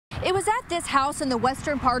It was at this house in the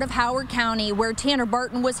western part of Howard County where Tanner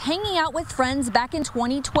Barton was hanging out with friends back in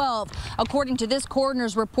 2012. According to this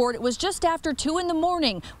coroner's report, it was just after 2 in the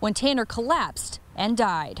morning when Tanner collapsed and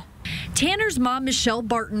died. Tanner's mom, Michelle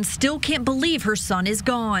Barton, still can't believe her son is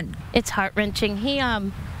gone. It's heart-wrenching.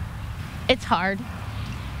 It's hard.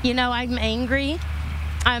 You know, I'm angry.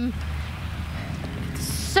 I'm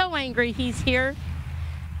so angry he's here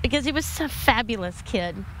because he was a fabulous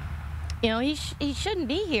kid. You know, he shouldn't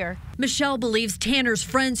be here. Michelle believes Tanner's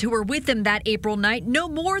friends who were with him that April night know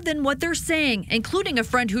more than what they're saying, including a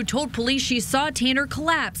friend who told police she saw Tanner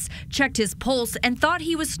collapse, checked his pulse, and thought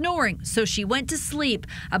he was snoring, so she went to sleep.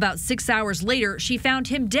 About 6 hours later, she found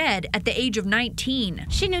him dead at the age of 19.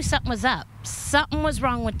 She knew something was up. Something was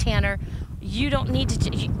wrong with Tanner. You don't need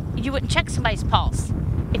to, you wouldn't check somebody's pulse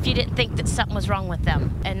if you didn't think that something was wrong with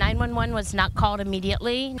them. And 911 was not called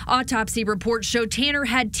immediately. Autopsy reports show Tanner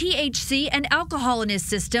had THC and alcohol in his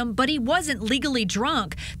system, but he wasn't legally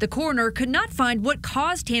drunk. The coroner could not find what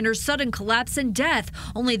caused Tanner's sudden collapse and death,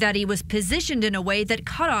 only that he was positioned in a way that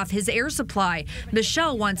cut off his air supply.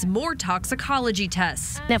 Michelle wants more toxicology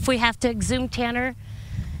tests. If we have to exhume Tanner,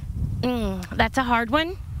 that's a hard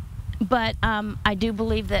one, but I do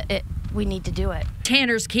believe that we need to do it.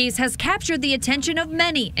 Tanner's case has captured the attention of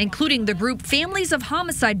many, including the group Families of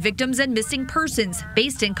Homicide Victims and Missing Persons,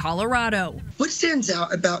 based in Colorado. What stands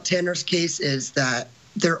out about Tanner's case is that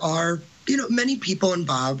there are, many people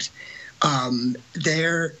involved.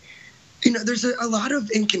 There's a lot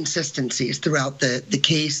of inconsistencies throughout the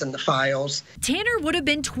case and the files. Tanner would have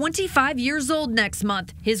been 25 years old next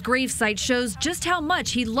month. His gravesite shows just how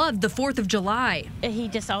much he loved the 4th of July. He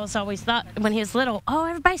just always thought when he was little, oh,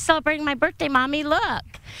 everybody's celebrating my birthday, Mommy, look.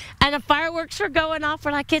 And the fireworks were going off.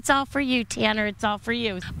 We're like, it's all for you, Tanner, it's all for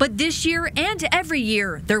you. But this year and every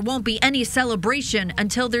year, there won't be any celebration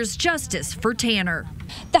until there's justice for Tanner.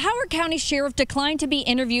 The Howard County Sheriff declined to be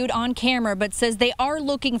interviewed on camera, but says they are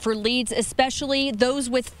looking for leads, especially those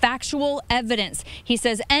with factual evidence. He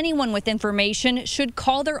says anyone with information should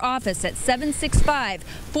call their office at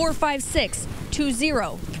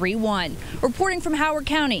 765-456-2031. Reporting from Howard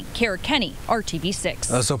County, Kara Kenny,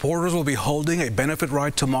 RTV6. Supporters will be holding a benefit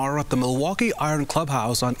ride tomorrow at the Milwaukee Iron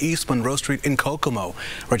Clubhouse on East Monroe Street in Kokomo.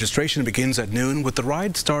 Registration begins at noon, with the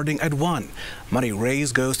ride starting at 1. Money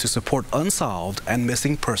raised goes to support unsolved and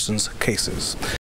missing persons cases.